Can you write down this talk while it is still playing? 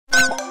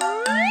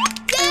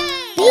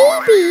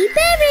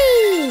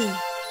Bibiberry!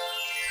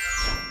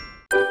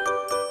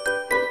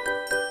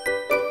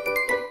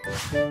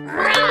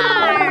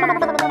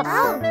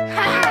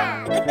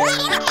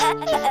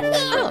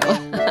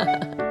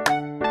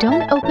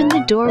 Don't open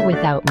the door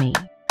without me.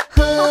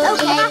 Who is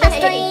the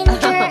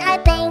stranger? I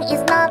think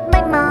it's not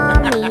my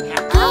mommy.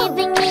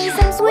 Giving me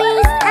some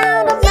sweets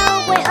out of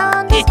nowhere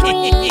on the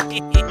street.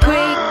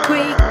 Quick,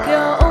 quick,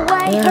 go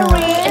away,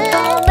 hurry and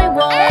call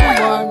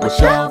 911.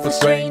 Watch out for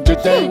stranger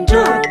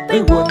danger,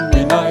 they won't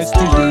be nice to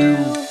you.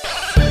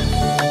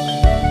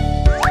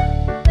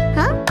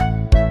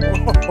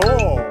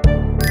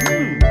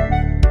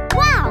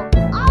 Wow!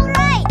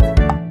 Alright!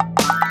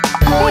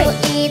 Who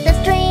is the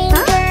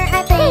stranger?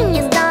 I think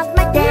it's not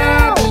my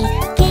daddy.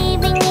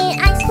 Giving me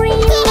ice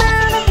cream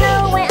out of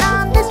nowhere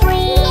on the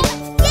street.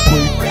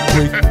 Quick,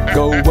 quick,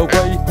 go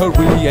away,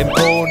 hurry and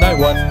call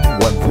 911.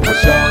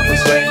 Watch out for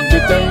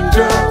stranger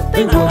danger,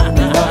 they won't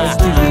be nice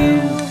to you.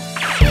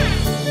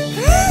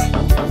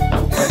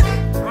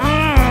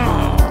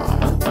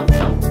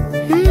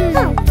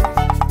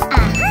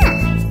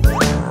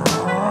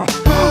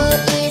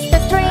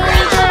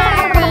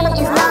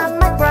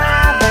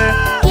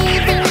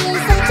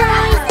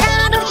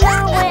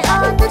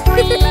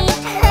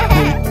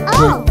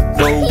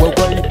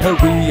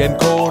 Hurry and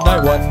call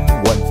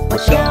 911.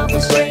 Watch out for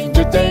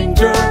stranger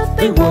danger,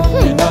 they won't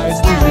be nice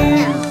to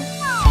you.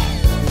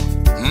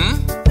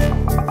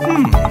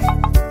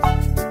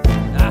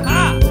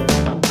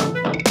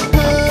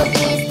 Who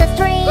is the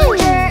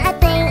stranger? I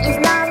think it's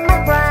not my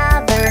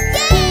brother.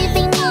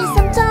 Giving me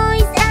some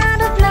toys out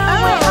of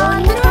nowhere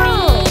on the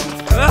street.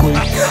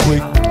 Quick,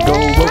 quick, go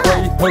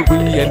away,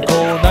 hurry and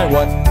call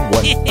 911.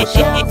 Watch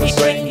out for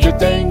stranger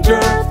danger,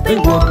 they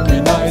won't be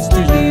nice to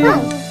you.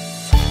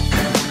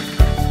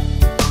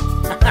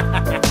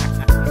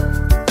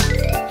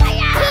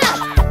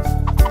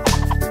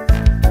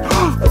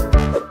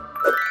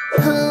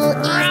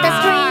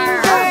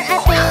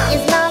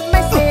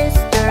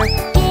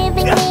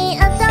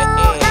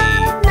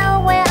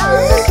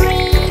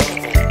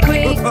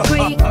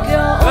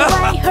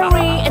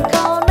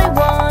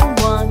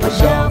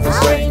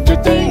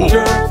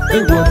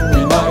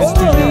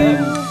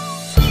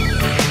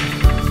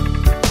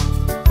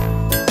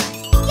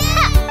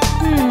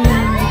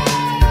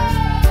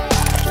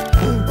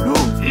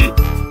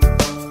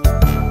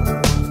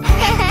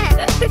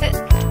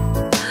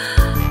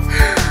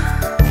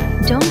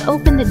 Don't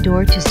open the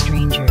door to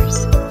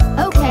strangers.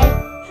 Okay.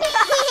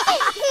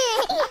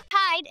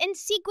 Hide and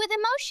seek with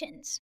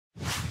emotions.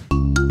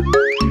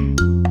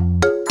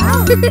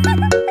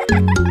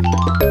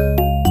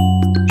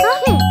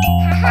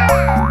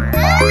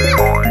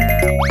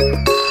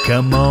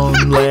 Come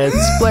on,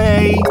 let's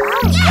play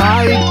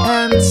hide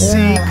and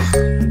seek.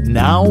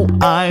 Now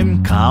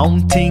I'm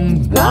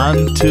counting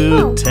 1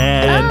 to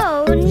 10.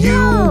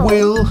 You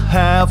will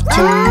have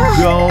to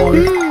go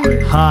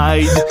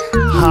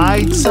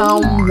hide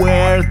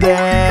somewhere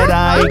that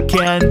I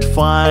can't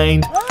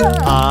find.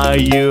 Are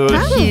you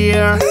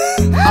here?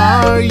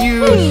 Are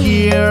you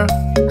here?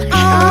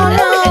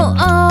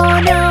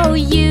 Oh no,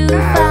 you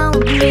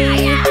found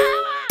me.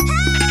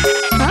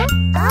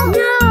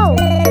 No!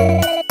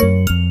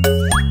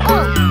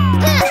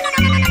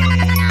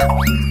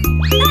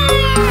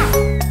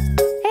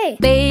 Hey!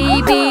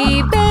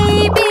 Baby,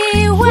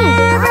 baby,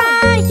 where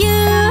are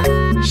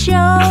you?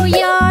 Show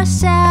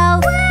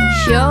yourself,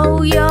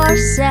 show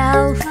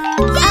yourself.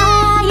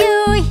 Are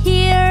you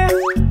here?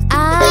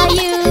 Are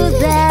you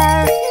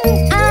there?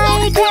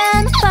 I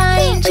can't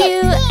find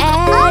you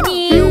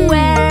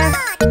anywhere.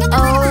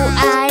 Oh,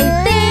 I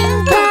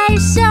think I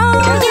saw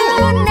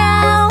you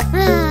now.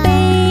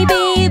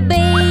 Baby,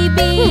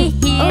 baby,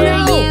 here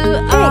you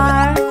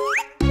are.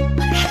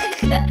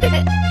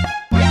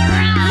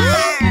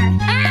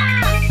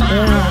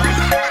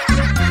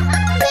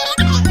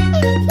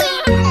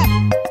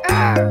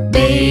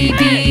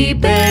 Baby,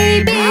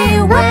 baby,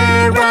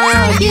 where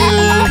are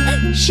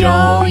you?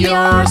 Show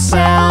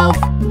yourself,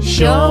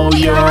 show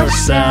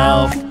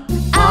yourself.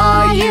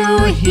 Are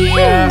you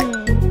here?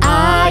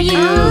 Are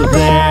you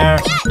there?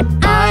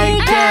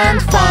 I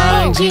can't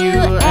find you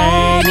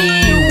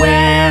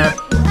anywhere.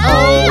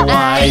 Oh,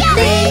 I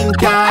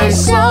think I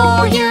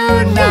saw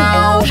you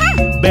now.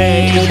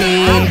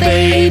 Baby,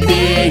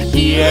 baby,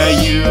 here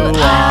you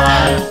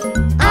are.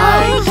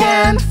 I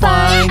can't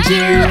find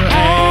you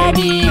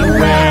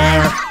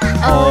anywhere.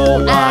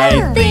 Oh,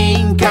 I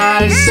think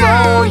I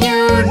saw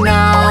you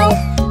now.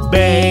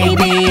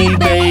 Baby,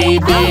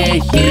 baby,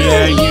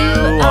 here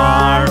you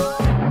are.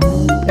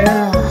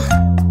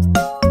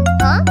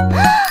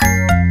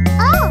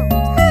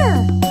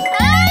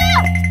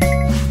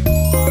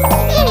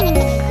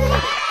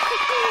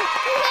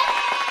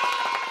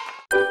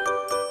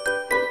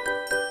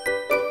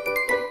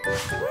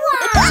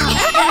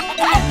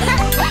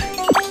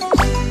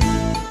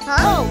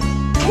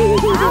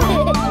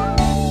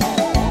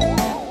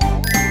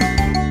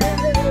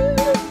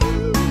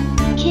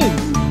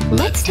 Kids,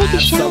 let's take a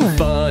Have some shower.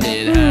 fun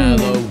in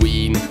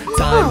Halloween.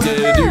 Time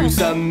to do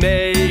some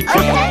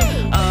makeup.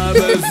 I'm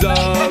a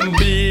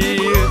zombie.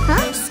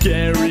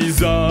 scary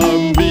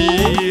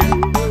zombie.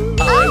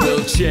 I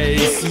will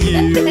chase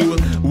you.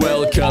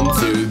 Welcome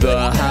to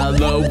the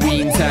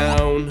Halloween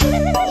town.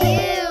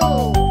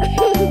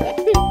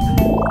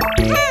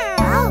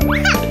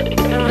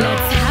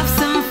 Let's have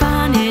some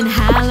fun in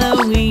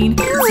Halloween.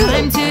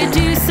 Time to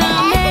do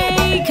some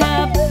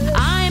makeup.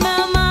 I'm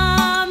a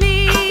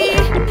mommy,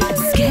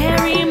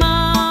 scary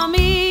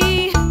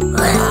mommy.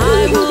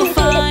 I will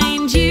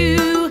find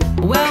you.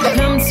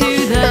 Welcome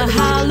to the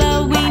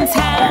Halloween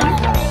town.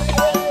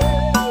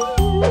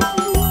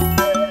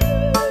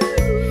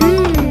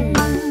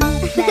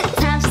 Let's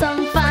have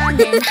some fun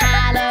in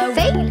Halloween.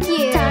 Thank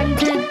you. Time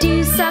to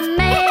do some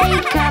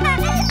makeup.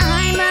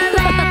 I'm a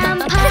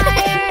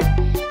vampire,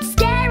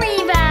 scary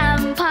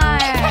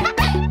vampire.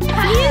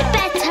 You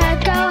better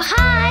go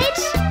hide.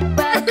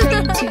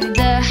 Welcome to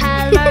the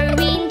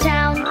Halloween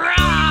town.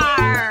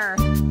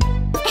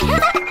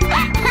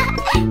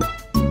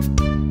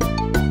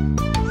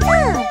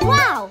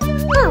 Wow!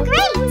 Oh,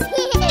 great!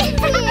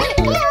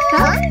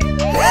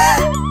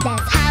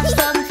 Let's have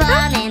some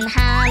fun in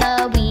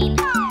Halloween.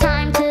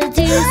 Time to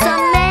do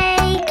some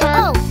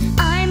makeup.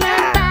 I'm a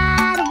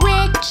bad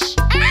witch,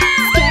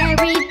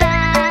 scary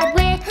bad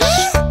witch.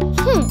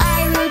 I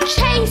will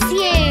chase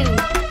you.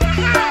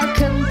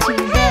 Welcome to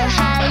the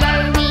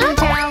Halloween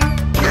town.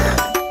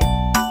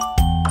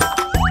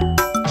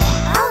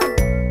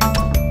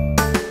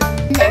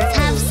 Let's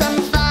have some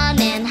fun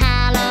in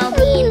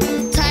Halloween.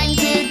 Time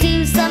to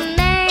do some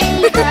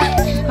makeup.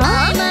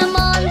 I'm a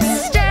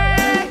monster,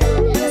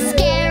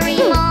 scary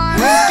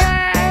monster.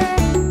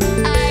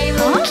 I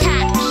will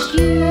catch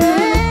you.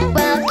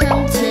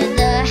 Welcome to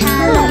the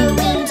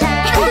Halloween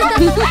town.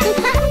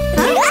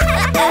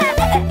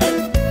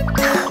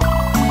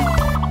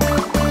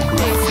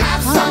 Let's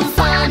have some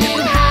fun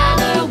in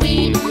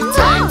Halloween.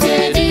 Time to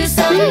do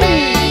some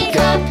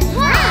makeup.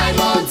 I'm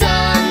all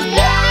done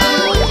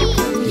now.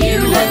 You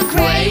look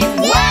great.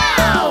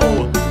 Wow!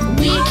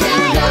 We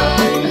can go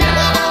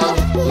now.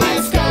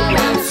 Let's go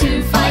out to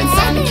find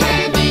some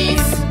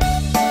candies.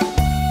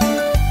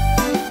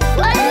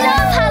 I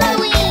love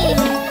Halloween.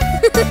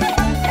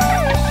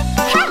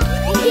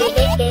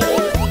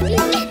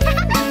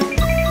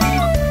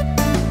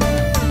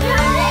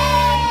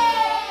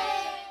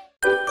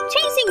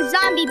 Chasing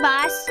zombie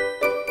boss.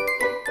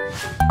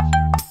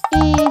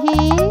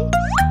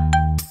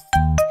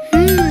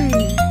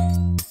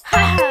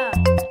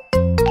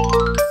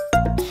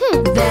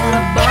 The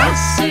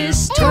bus is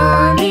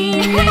turning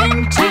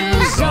into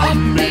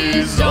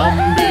zombie,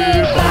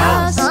 zombie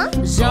bus.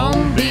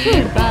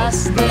 Zombie bus,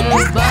 the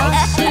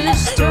bus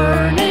is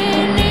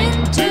turning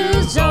into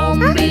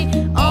zombie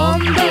on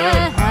the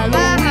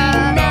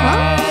Halloween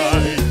night.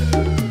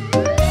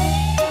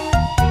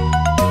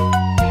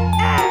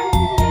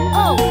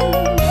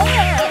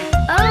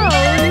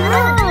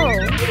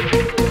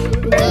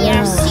 We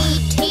are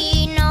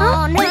sitting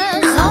on a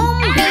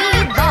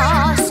zombie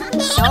bus.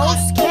 So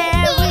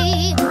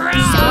scary,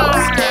 so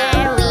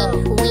scary.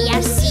 We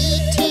are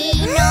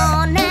sitting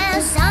on a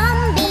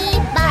zombie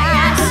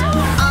bus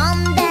on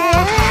the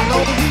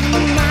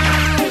Halloween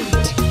night.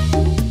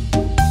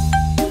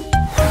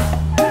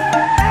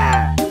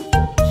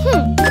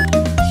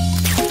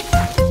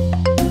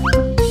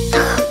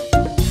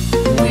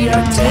 We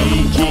are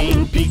taking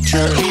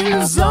picture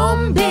in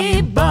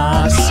zombie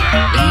bus.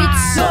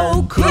 It's so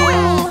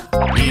cool.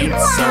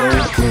 It's so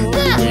cool.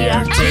 We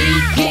are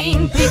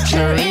taking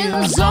picture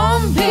in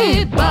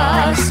zombie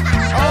bus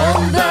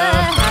on the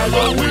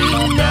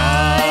Halloween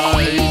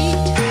night.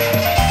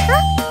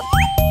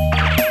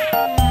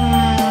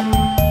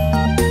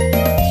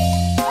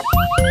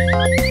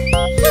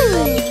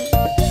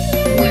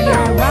 We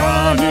are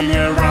running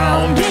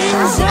around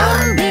in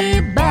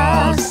zombie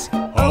bus.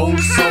 Oh,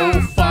 so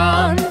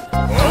fun.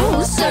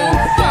 Oh, so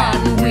fun.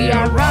 We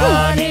are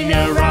running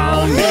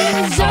around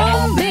in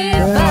zombie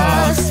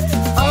bus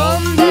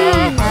on the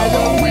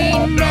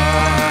Halloween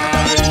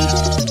night.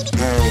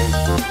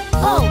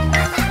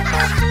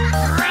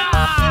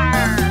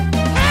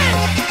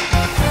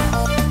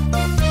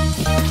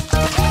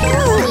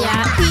 We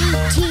are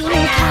eating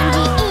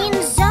candy in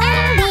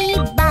zombie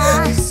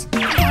bus.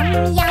 Yum,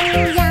 yum,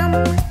 yum.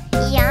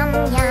 Yum,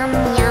 yum,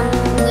 yum.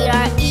 We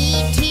are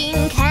eating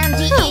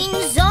candy in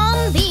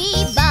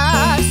zombie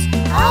bus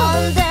on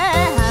the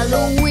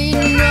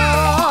Halloween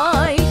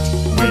night.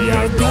 We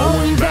are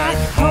going back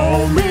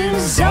home in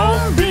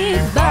zombie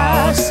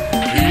bus.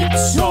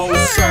 It's so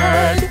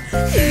sad.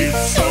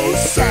 It's so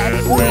sad.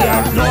 We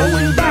are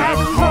going back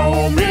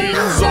home in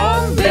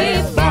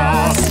zombie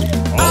bus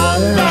on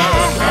the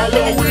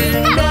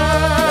Halloween night.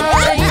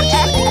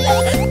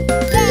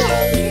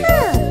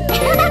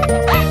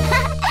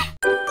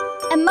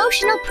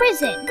 Emotional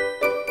prison.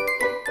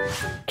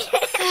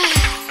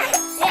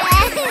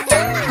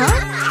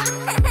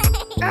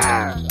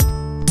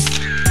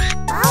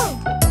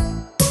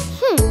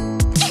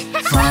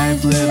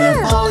 Five little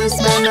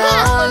policemen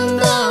are on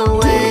the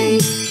way,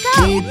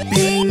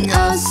 keeping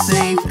us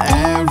safe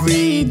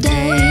every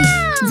day.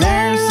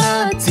 There's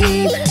a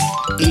thief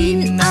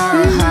in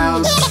our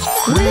house,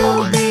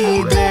 we'll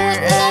be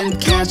there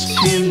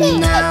watch him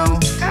now.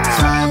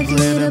 5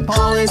 little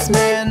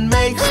policemen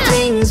make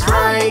things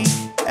right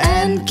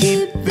and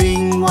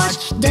keeping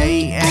watch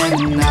day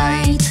and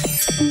night.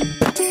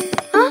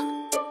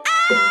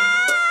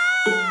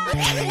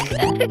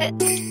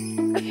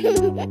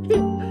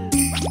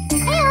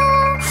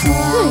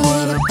 Four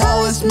little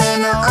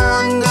policemen are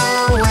on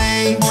the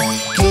way,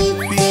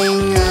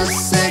 keeping us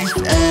safe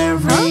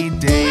every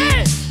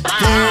day.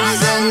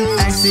 There's an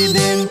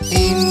accident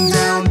in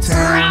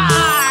downtown,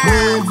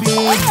 we'll be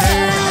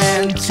there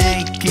and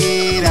check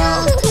it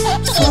out.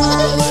 4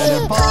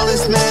 little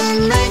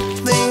policemen make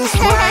things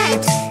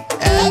right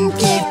and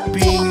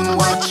keeping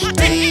watch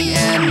day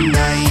and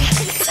night.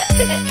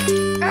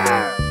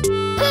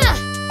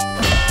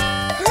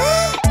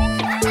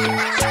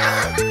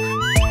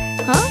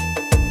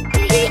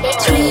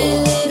 3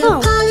 little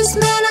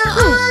policemen are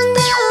on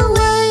their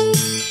way,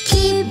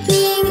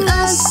 keeping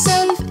us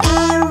safe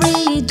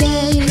every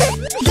day.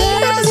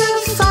 There's a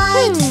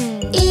fight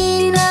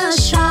in a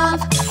shop,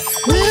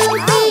 we'll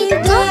be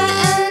there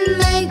and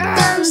make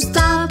them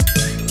stop.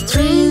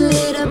 3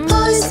 little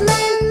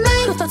policemen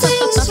make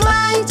things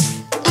right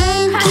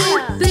and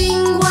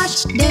keeping watch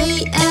day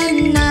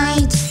and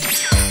night.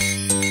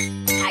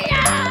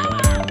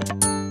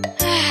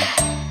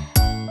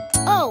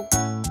 Oh.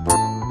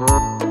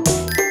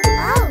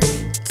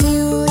 2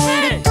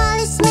 little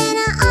policemen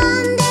are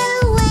on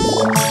their way,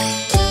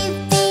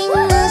 keeping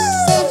us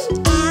safe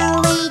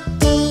every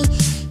day.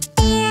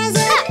 There's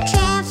a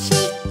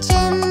traffic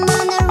jam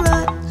on the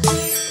road,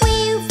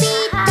 we'll be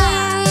there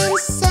and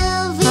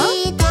solve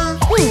it out.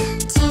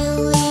 2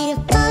 little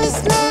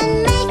policemen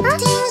make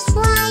things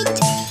right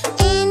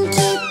and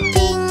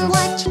keeping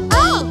watch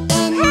day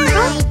and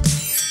night.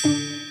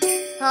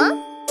 Huh?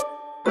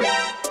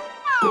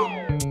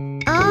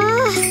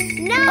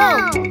 No!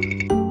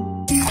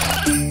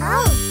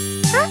 Oh.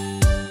 Huh?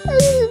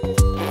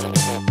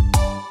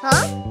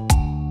 Huh?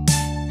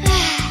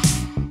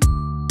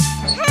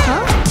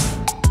 Huh?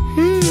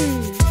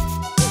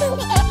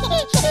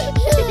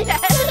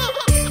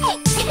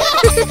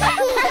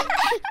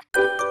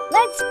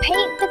 Let's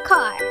paint the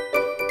car.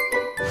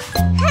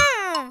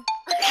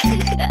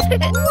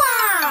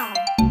 Wow!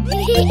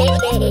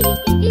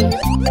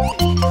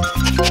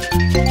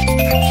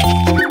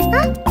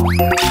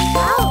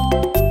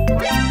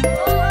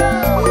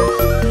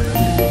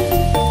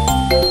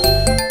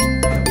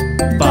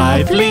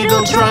 5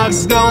 little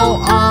trucks go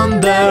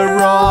on the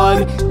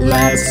road.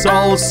 Let's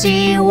all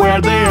see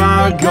where they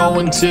are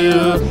going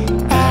to.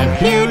 A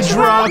huge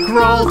rock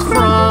rolled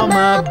from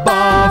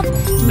above.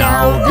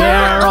 Now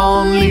there are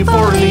only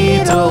 4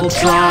 little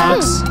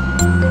trucks.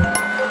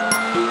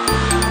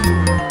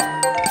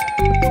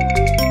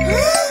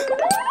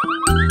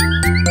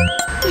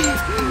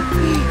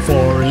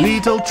 4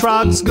 little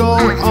trucks go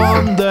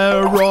on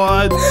the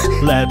road.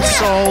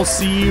 Let's all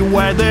see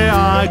where they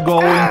are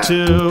going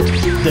to.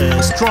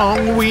 The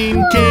strong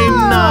wind came,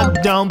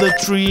 knocked down the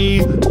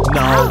tree.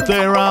 Now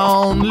there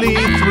are only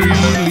 3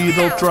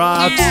 little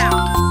trucks.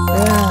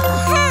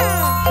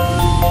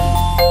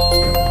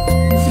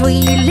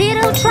 3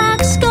 little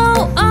trucks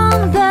go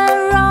on the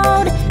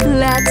road.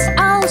 Let's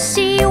all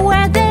see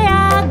where they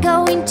are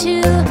going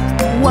to.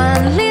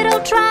 1 little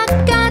truck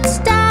got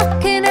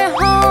stuck in a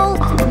hole.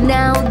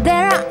 Now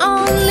there are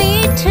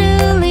only 2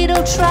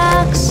 little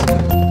trucks.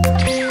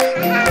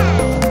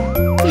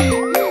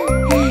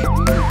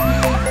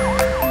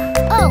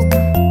 Oh.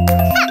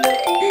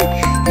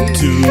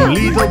 2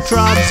 little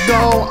trucks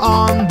go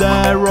on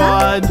the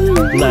road.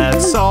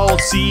 Let's all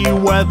see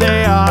where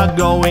they are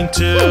going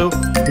to.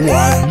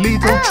 1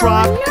 little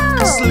truck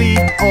slid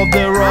off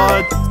the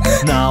road.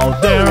 Now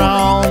there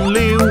are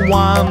only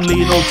 1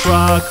 little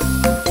truck.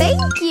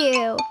 Thank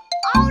you.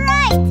 All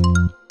right.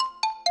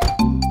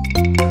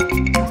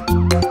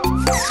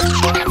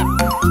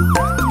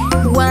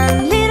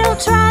 1 little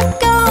truck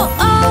go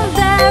on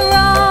the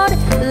road.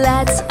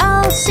 Let's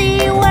all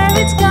see where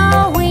it's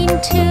going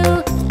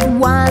to.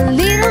 1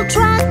 little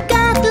truck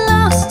got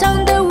lost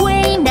on the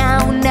way. Now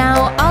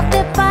of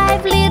the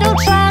 5 little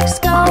trucks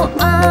go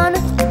on.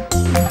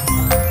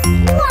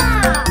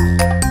 Wow.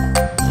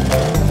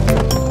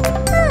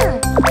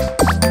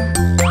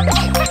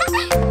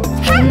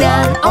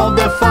 None of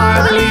the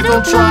 5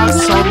 little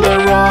trucks on the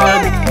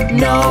road.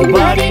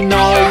 Nobody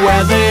know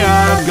where they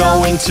are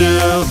going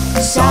to.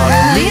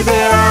 Suddenly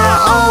they are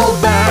all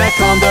back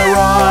on the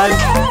road.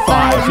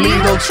 5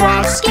 little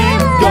trucks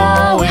keep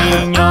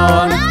going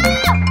on.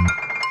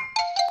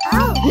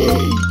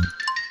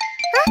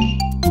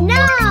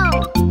 No.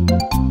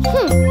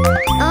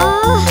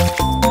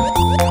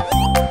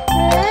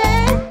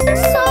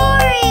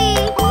 Sorry.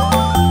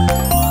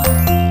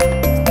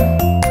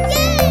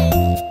 Yay!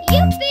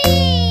 Yippee!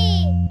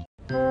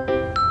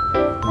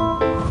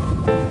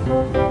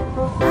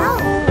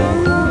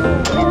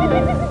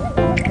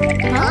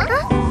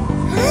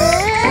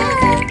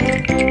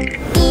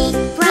 Big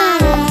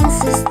brother and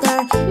sister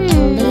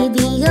and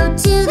baby go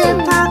to the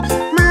park.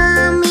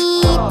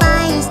 Mommy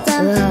buys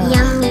stuff,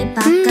 yummy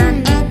popcorn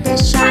at the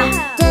shop.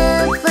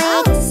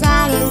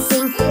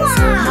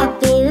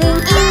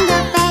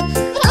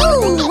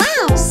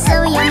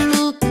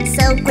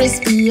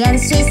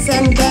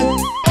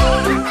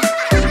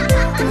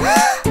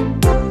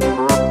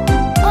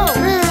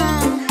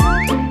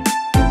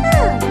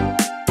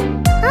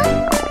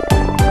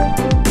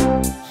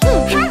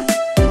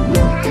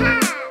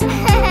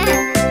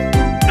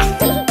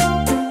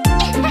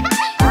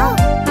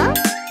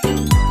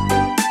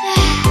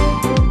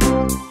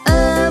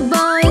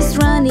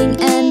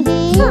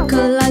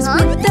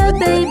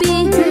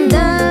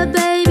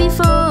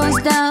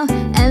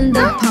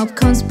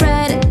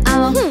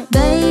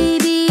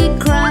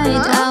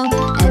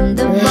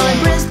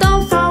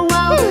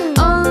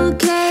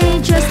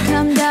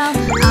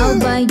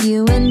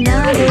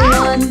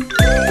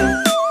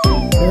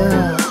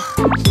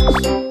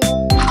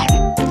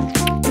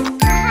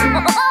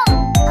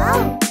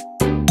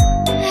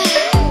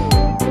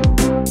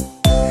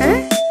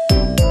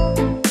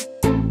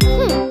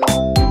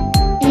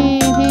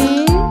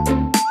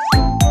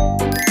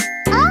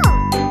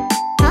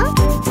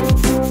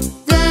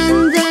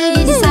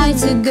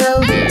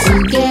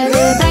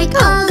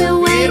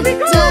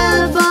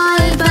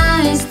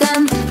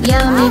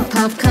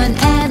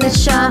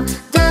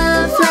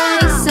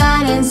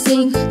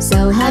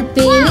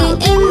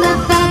 filling in the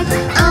bag.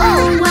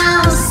 Oh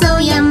wow, so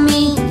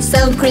yummy,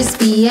 so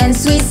crispy and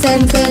sweet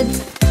scented.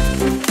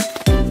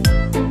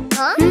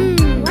 Huh?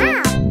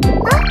 Wow.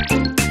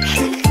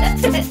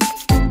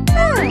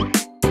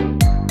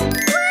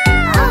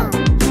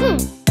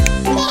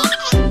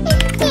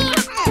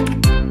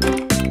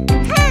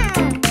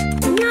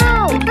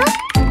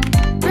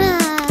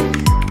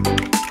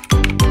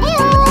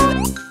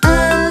 A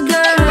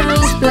girl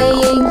is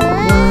playing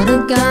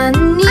water gun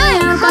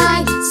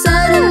nearby.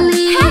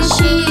 Suddenly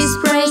she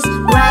sprays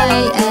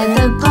right at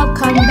the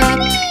popcorn bag.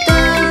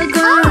 The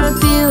girl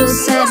feels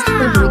sad,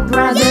 but big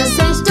brother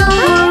says, "Don't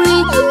worry,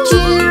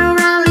 cheer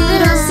up,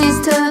 little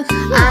sister.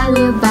 I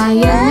will buy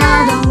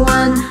another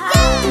one."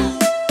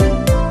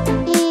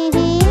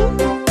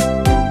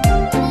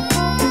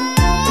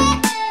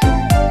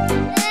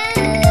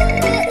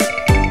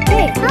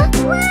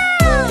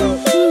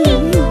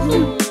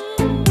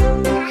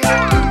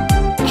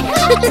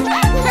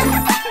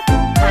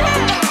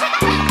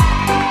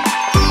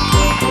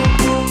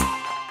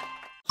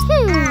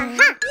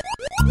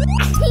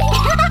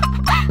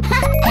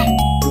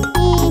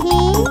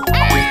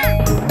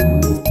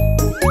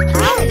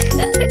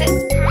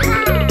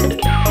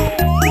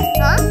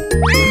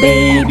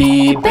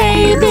 Baby,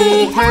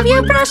 baby, have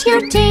you brushed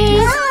your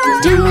teeth?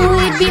 Do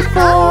it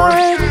before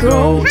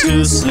go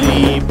to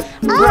sleep.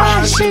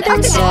 Brush it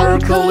and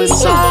circle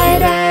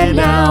inside and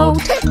out.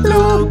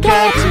 Look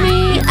at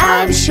me,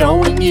 I'm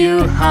showing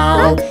you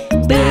how.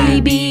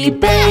 Baby,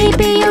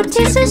 baby, your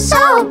teeth are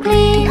so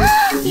clean.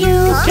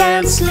 You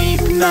can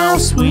sleep now,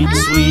 sweet,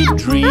 sweet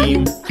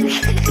dream.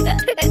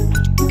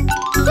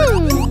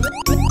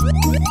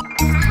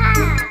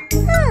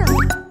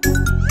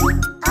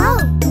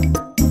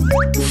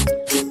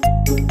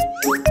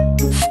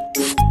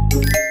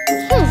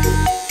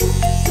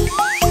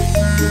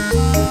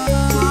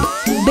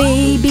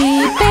 Baby,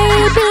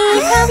 baby,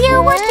 have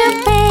you washed your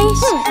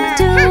face?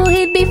 Do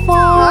it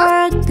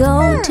before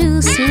go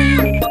to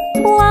sleep.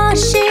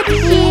 Wash it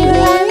here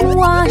and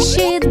wash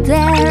it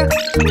there.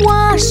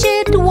 Wash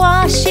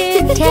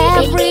it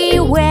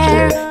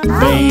everywhere.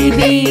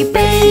 Baby,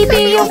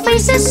 baby, your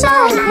face is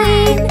so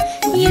clean.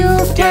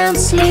 You can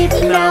sleep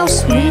now,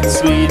 sweet,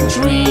 sweet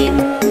dream.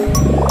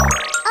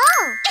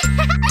 Oh,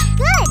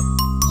 good.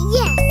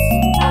 Yes.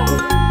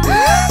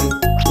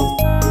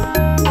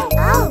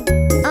 Oh.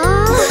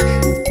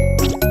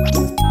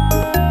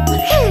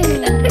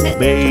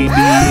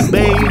 Baby,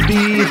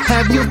 baby,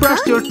 have you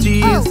brushed your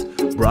teeth?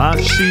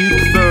 Brush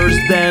it first,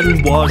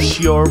 then wash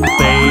your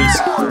face.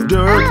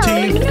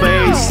 Dirty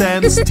face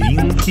and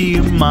stinky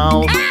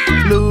mouth.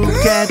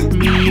 Look at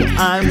me,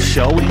 I'm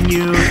showing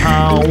you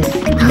how.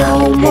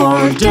 No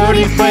more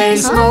dirty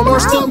face, no more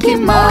stinky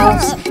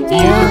mouth.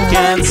 You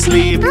can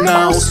sleep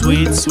now,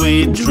 sweet,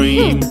 sweet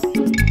dream.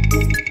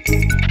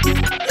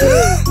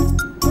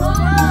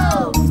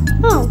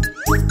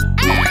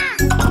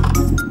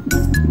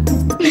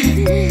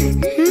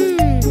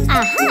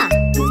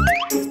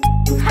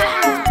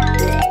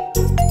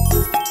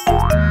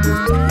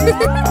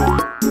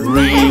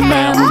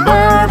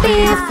 Remember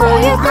before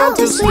you go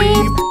to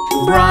sleep,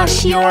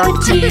 brush your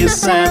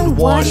teeth and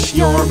wash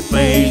your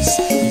face.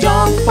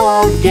 Don't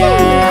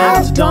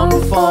forget,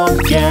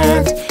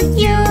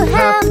 you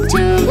have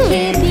to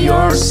keep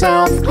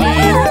yourself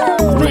clean.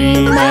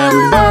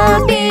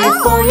 Remember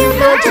before you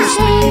go to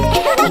sleep,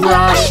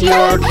 brush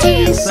your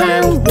teeth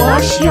and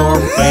wash your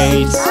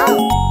face.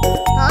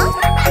 Huh?